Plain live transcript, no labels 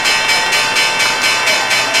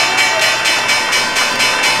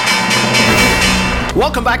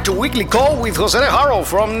Welcome back to Weekly Call with Jose de Haro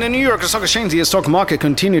from the New York Stock Exchange. The stock market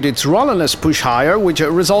continued its relentless push higher, which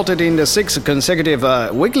resulted in the sixth consecutive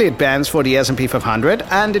weekly advance for the S&P 500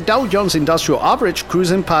 and the Dow Jones Industrial Average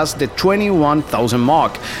cruising past the 21,000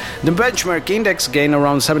 mark. The benchmark index gained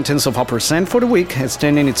around 0.7% for the week,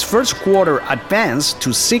 extending its first quarter advance to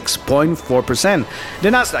 6.4%. The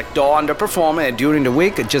Nasdaq, though, underperformed during the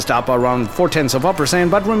week, just up around 0.4%,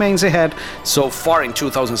 but remains ahead so far in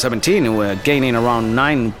 2017, gaining around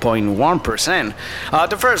 9.1%.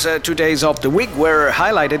 The first 2 days of the week were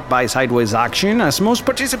highlighted by sideways action, as most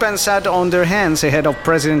participants sat on their hands ahead of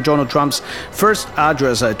President Donald Trump's first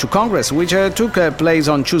address to Congress, which took place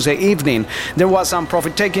on Tuesday evening. There was some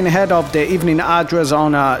profit-taking ahead of the evening address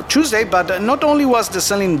on Tuesday, but not only was the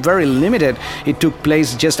selling very limited, it took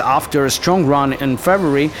place just after a strong run in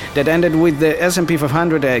February that ended with the S&P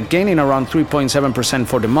 500 gaining around 3.7%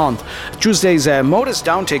 for the month. Tuesday's modest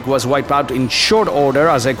downtick was wiped out in short order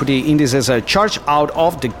as equity indices charged out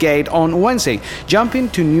of the gate on Wednesday, jumping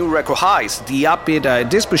to new record highs. The upbeat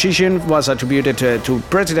disposition was attributed to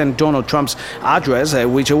President Donald Trump's address,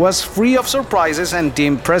 which was free of surprises and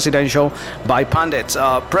deemed presidential by pundits.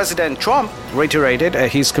 President Trump reiterated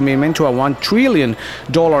his commitment to a $1 trillion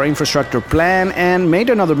infrastructure plan and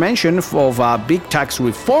made another mention of a big tax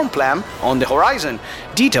reform plan on the horizon.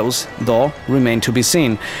 Details, though, remain to be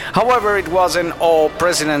seen. However, it wasn't all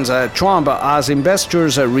President Trump, as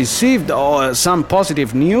investors received some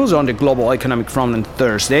positive news on the global economic front on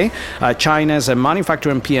Thursday. China's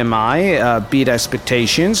manufacturing PMI beat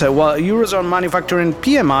expectations, while Eurozone manufacturing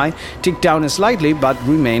PMI ticked down slightly but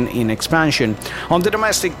remained in expansion. On the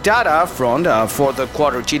domestic data front, for the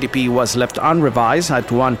quarter, GDP was left unrevised at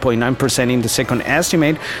 1.9% in the second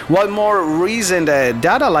estimate, while more recent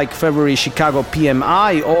data like February Chicago PMI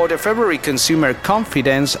or the February Consumer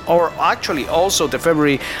Confidence, or actually also the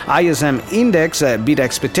February ISM Index, beat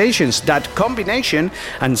expectations. That combination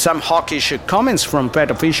and some hawkish comments from Fed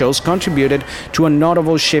officials contributed to a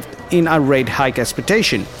notable shift in a rate hike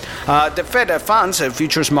expectation. The Fed funds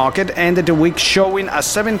futures market ended the week showing a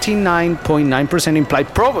 79.9%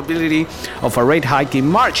 implied probability of a rate hike in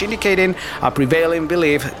March, indicating a prevailing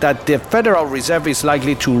belief that the Federal Reserve is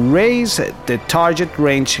likely to raise the target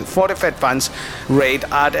range for the Fed funds rate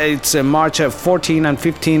at its March 14 and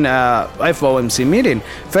 15 FOMC meeting.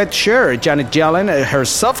 Fed Chair Janet Yellen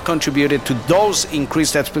herself contributed to those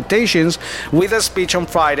increased expectations with a speech on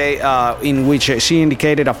Friday in which she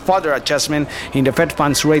indicated a further adjustment in the Fed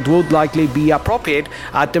funds rate would likely be appropriate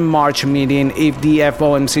at the March meeting if the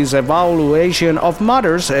FOMC's evaluation of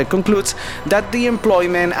matters concludes that the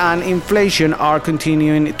employment and inflation are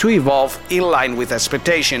continuing to evolve in line with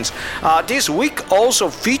expectations. This week also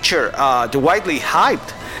featured the widely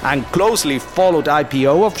hyped and closely followed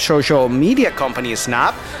IPO of social media company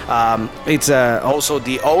Snap. It's also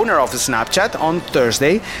the owner of Snapchat on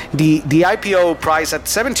Thursday. The IPO price at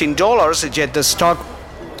 $17, yet the stock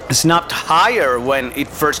snapped higher when it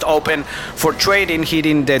first opened for trading,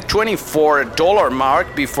 hitting the $24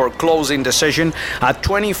 mark before closing the session at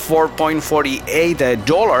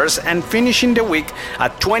 $24.48 and finishing the week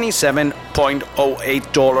at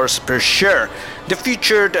 $27.08 per share. The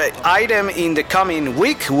featured item in the coming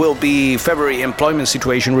week will be February employment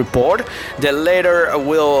situation report. The latter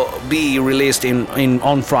will be released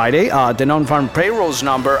on Friday. The non-farm payrolls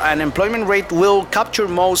number and employment rate will capture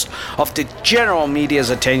most of the general media's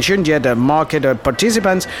attention, yet the market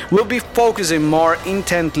participants will be focusing more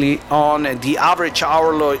intently on the average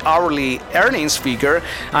hourly earnings figure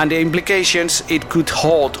and the implications it could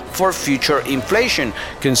hold for future inflation,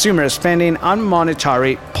 consumer spending, and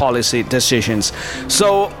monetary policy decisions.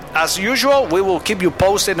 So, as usual, we will keep you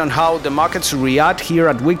posted on how the markets react here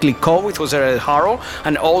at Weekly Call with Jose de Haro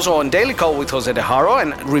and also on Daily Call with Jose de Haro.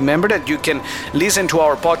 And remember that you can listen to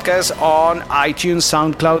our podcast on iTunes,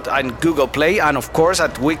 SoundCloud, and Google Play, and of course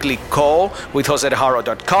at Weekly Call with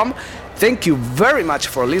JoseDeHaro.com. Thank you very much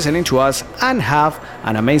for listening to us and have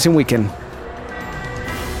an amazing weekend.